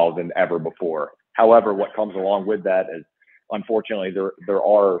there now than ever before. However, what comes along with that is, unfortunately, there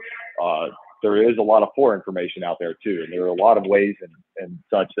is a lot of poor information out there too, and there are a lot of ways and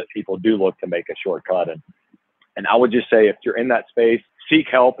such that people do look to make a shortcut. And I would just say, if you're in that space, seek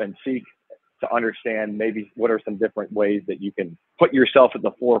help and seek to understand maybe what are some different ways that you can put yourself at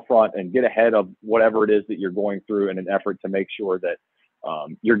the forefront and get ahead of whatever it is that you're going through in an effort to make sure that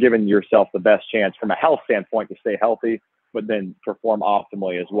you're giving yourself the best chance from a health standpoint to stay healthy, but then perform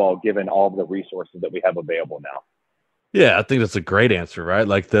optimally as well, given all of the resources that we have available now. Yeah, I think that's a great answer, right?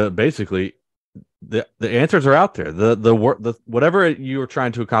 Like, basically the answers are out there. The whatever you are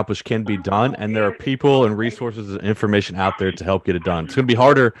trying to accomplish can be done, and there are people and resources and information out there to help get it done. It's going to be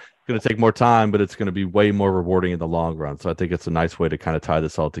harder, it's going to take more time, but it's going to be way more rewarding in the long run. So I think it's a nice way to kind of tie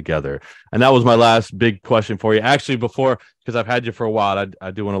this all together. And that was my last big question for you. Actually, because I've had you for a while,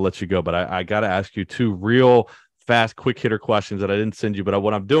 I do want to let you go, but I got to ask you two real fast, quick hitter questions that I didn't send you. But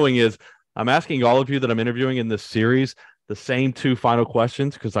what I'm doing is I'm asking all of you that I'm interviewing in this series the same two final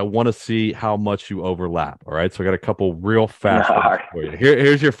questions, because I want to see how much you overlap. All right. So I got a couple real fast ones for you.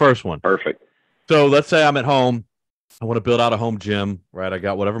 Here's your first one. Perfect. So let's say I'm at home. I want to build out a home gym, right? I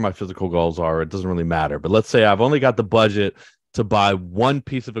got whatever my physical goals are. It doesn't really matter. But let's say I've only got the budget to buy one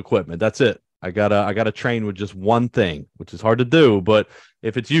piece of equipment. That's it. I gotta train with just one thing, which is hard to do. But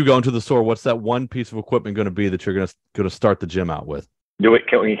if it's you going to the store, what's that one piece of equipment going to be that you're gonna start the gym out with?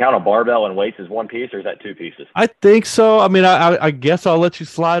 Can we count a barbell and weights as one piece, or is that two pieces? I think so. I mean, I guess I'll let you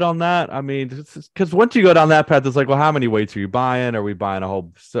slide on that. I mean, because once you go down that path, it's like, well, how many weights are you buying? Are we buying a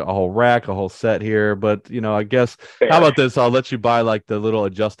whole rack, a whole set here? But, I guess, How about this? I'll let you buy like the little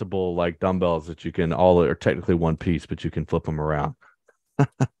adjustable like dumbbells that you can are technically one piece, but you can flip them around.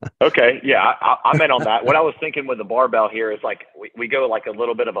 Okay. Yeah, I'm in on that. What I was thinking with the barbell here is like we go like a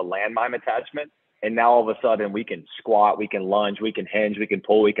little bit of a landmine attachment. And now all of a sudden we can squat, we can lunge, we can hinge, we can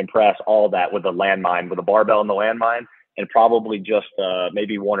pull, we can press, all that with a landmine, with a barbell and the landmine, and probably just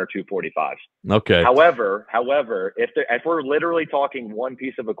maybe one or two 45s. Okay. However, if we're literally talking one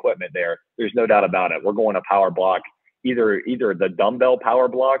piece of equipment there's no doubt about it. We're going to power block, either the dumbbell power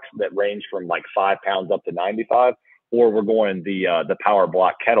blocks that range from like 5 pounds up to 95, or we're going the power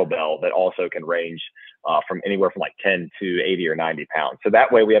block kettlebell that also can range from anywhere from like 10 to 80 or 90 pounds. So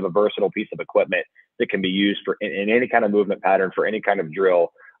that way we have a versatile piece of equipment that can be used for in any kind of movement pattern, for any kind of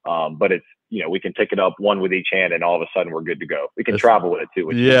drill. But it's, we can pick it up one with each hand and all of a sudden we're good to go. We can travel with it too.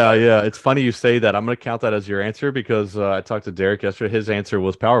 Yeah. It's funny you say that. I'm going to count that as your answer because I talked to Derek yesterday. His answer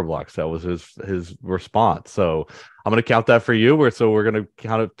was power blocks. That was his response. So I'm going to count that for you. We're going to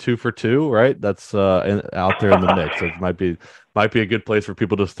count it 2 for 2, right? That's out there in the mix. So it might be a good place for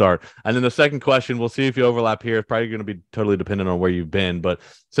people to start. And then the second question, we'll see if you overlap here. It's probably going to be totally dependent on where you've been. But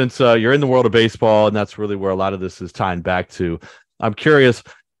since you're in the world of baseball, and that's really where a lot of this is tying back to, I'm curious,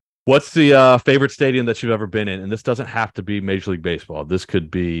 what's the favorite stadium that you've ever been in? And this doesn't have to be Major League Baseball. This could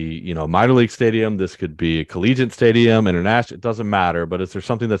be, minor league stadium. This could be a collegiate stadium, international. It doesn't matter. But is there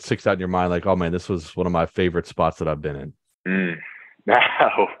something that sticks out in your mind? Like, oh man, this was one of my favorite spots that I've been in. No,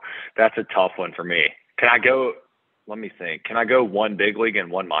 that's a tough one for me. Can I go? Let me think. Can I go one big league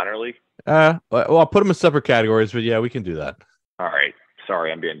and one minor league? Well, I'll put them in separate categories, but yeah, we can do that. All right.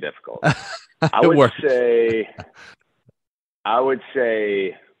 Sorry, I'm being difficult. I would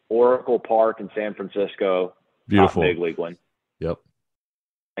say Oracle Park in San Francisco. Beautiful. Big league one. Yep.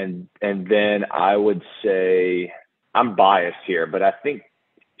 And then I would say, I'm biased here, but I think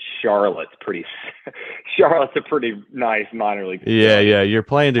Charlotte's a pretty nice minor league. Yeah. You're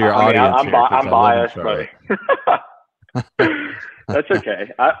playing to your audience. I'm biased, but that's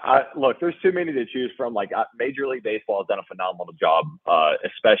okay. Look, there's too many to choose from. Like Major League Baseball has done a phenomenal job,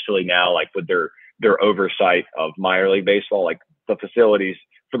 especially now, like with their oversight of minor league baseball. Like the facilities,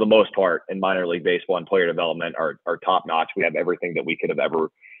 for the most part, in minor league baseball and player development are top notch. We have everything that we could have ever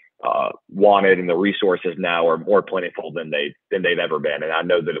wanted, and the resources now are more plentiful than they've ever been. And I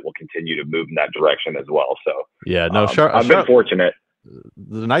know that it will continue to move in that direction as well. So yeah, no, I've been fortunate.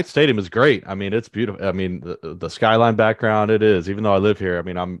 The Knight Stadium is great. I mean, it's beautiful. I mean, the skyline background, it is. Even though I live here, I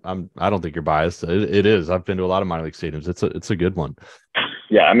mean, I don't think you're biased. It is. I've been to a lot of minor league stadiums. It's a good one.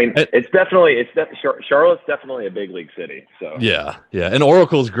 Yeah, I mean, Charlotte's definitely a big league city. So yeah, and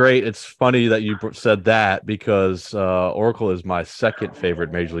Oracle's great. It's funny that you said that because Oracle is my second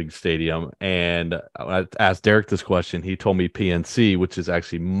favorite major league stadium. And when I asked Derek this question, he told me PNC, which is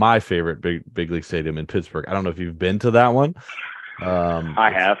actually my favorite big league stadium in Pittsburgh. I don't know if you've been to that one.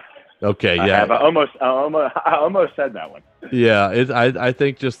 I have. Okay, I yeah, have. I almost said that one. Yeah, I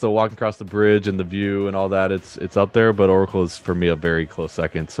think just the walking across the bridge and the view and all that, it's up there. But Oracle is for me a very close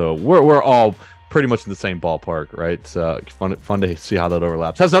second. So we're all pretty much in the same ballpark, right? It's fun to see how that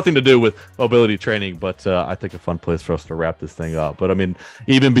overlaps. Has nothing to do with mobility training, but I think a fun place for us to wrap this thing up. But I mean,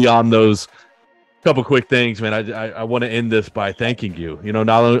 even beyond those couple quick things, man, I want to end this by thanking you. You know,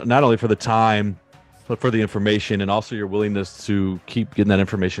 not only for the time, but for the information and also your willingness to keep getting that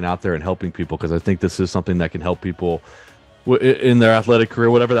information out there and helping people, because I think this is something that can help people in their athletic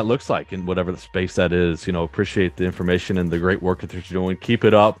career, whatever that looks like, in whatever the space that is. You know, appreciate the information and the great work that you're doing. Keep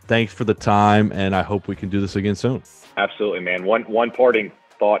it up. Thanks for the time, and I hope we can do this again soon. Absolutely, man. One parting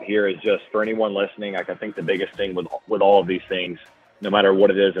thought here is just for anyone listening. I think the biggest thing with all of these things, no matter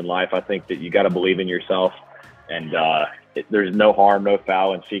what it is in life, I think that you got to believe in yourself, and there's no harm, no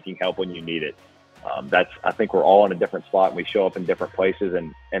foul in seeking help when you need it. I think we're all in a different spot and we show up in different places,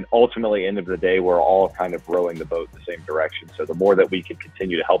 and ultimately, end of the day, we're all kind of rowing the boat in the same direction. So the more that we can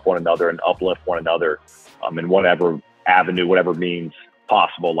continue to help one another and uplift one another, in whatever avenue, whatever means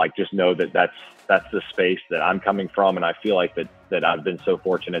possible, like just know that that's the space that I'm coming from. And I feel like that I've been so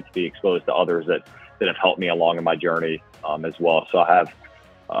fortunate to be exposed to others that have helped me along in my journey, as well. So I have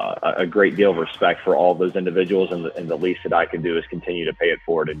a great deal of respect for all of those individuals, and the least that I can do is continue to pay it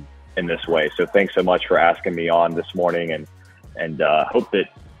forward in this way. So thanks so much for asking me on this morning, and hope that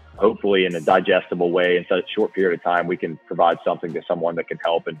hopefully in a digestible way in such a short period of time, we can provide something to someone that can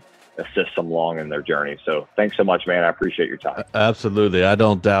help and assist them along in their journey. So thanks so much, man. I appreciate your time. Absolutely. I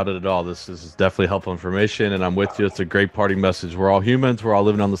don't doubt it at all. This is definitely helpful information, and I'm with you. It's a great parting message. We're all humans. We're all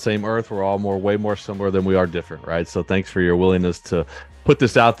living on the same earth. We're all way more similar than we are different, right? So thanks for your willingness to put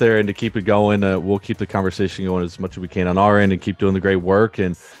this out there and to keep it going. We'll keep the conversation going as much as we can on our end and keep doing the great work,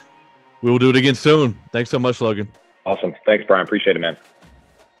 and we will do it again soon. Thanks so much, Logan. Awesome. Thanks, Brian. Appreciate it, man.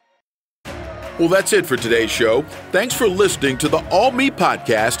 Well, that's it for today's show. Thanks for listening to the All Me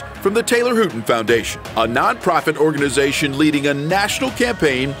podcast from the Taylor Hooton Foundation, a nonprofit organization leading a national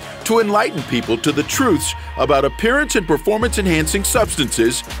campaign to enlighten people to the truths about appearance and performance-enhancing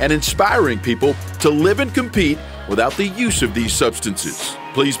substances and inspiring people to live and compete without the use of these substances.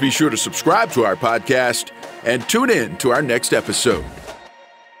 Please be sure to subscribe to our podcast and tune in to our next episode.